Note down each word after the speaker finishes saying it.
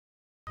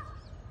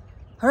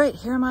All right,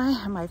 here am I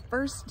on my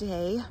first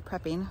day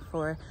prepping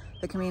for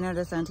the Camino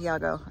de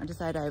Santiago. I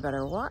decided I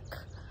better walk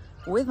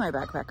with my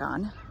backpack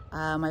on.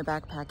 My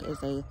backpack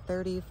is a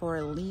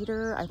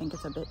 34-liter. I think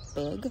it's a bit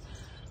big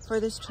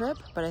for this trip,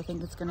 but I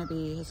think it's gonna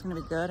be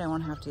good. I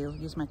won't have to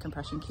use my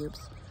compression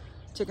cubes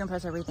to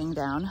compress everything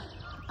down.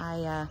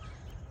 I'm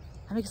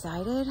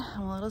excited.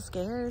 I'm a little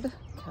scared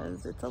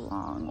because it's a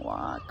long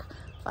walk.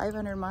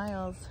 500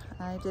 miles.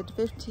 I did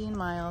 15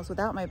 miles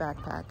without my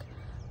backpack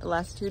the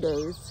last 2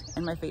 days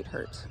and my feet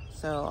hurt.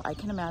 So I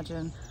can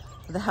imagine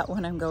that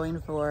when I'm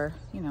going for,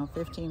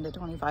 15 to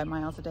 25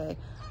 miles a day,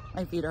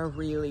 my feet are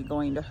really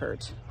going to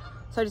hurt.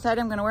 So I decided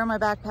I'm gonna wear my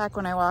backpack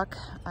when I walk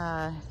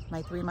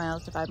my 3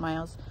 miles to 5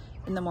 miles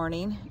in the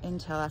morning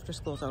until after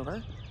school's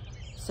over.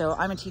 So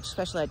I'm a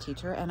special ed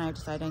teacher, and I've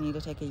decided I need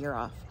to take a year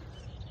off.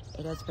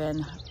 It has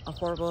been a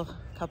horrible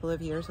couple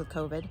of years with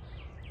COVID,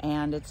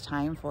 and it's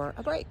time for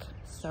a break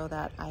so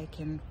that I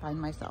can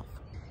find myself.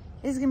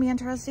 This is gonna be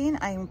interesting.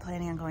 I'm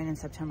planning on going in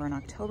September and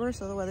October,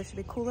 so the weather should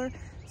be cooler.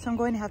 So I'm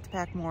going to have to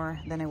pack more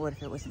than I would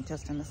if it wasn't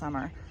just in the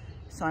summer.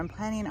 So I'm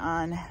planning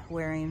on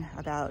wearing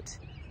about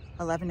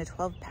 11 to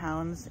 12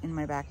 pounds in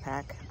my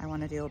backpack. I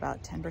wanna do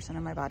about 10%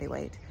 of my body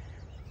weight.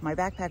 My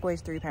backpack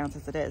weighs 3 pounds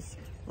as it is.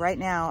 Right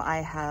now I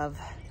have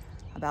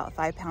about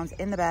 5 pounds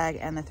in the bag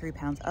and the 3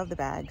 pounds of the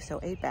bag, so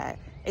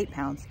 8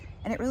 pounds.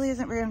 And it really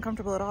isn't very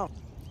uncomfortable at all.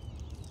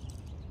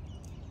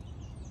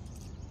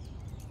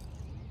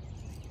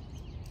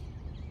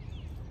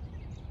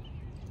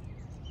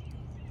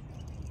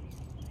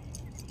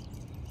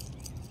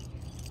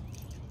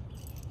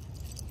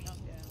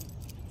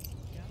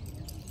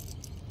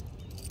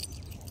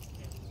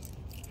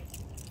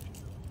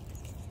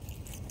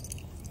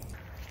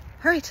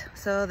 All right,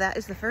 so that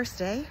is the first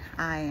day.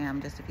 I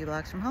am just a few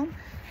blocks from home,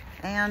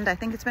 and I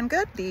think it's been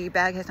good. The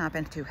bag has not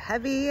been too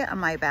heavy.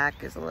 My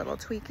back is a little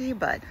tweaky,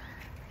 but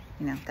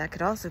that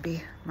could also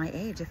be my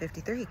age of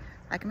 53.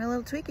 I can be a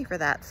little tweaky for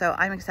that. So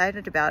I'm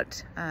excited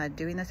about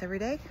doing this every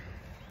day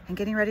and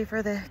getting ready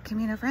for the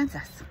Camino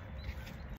Frances.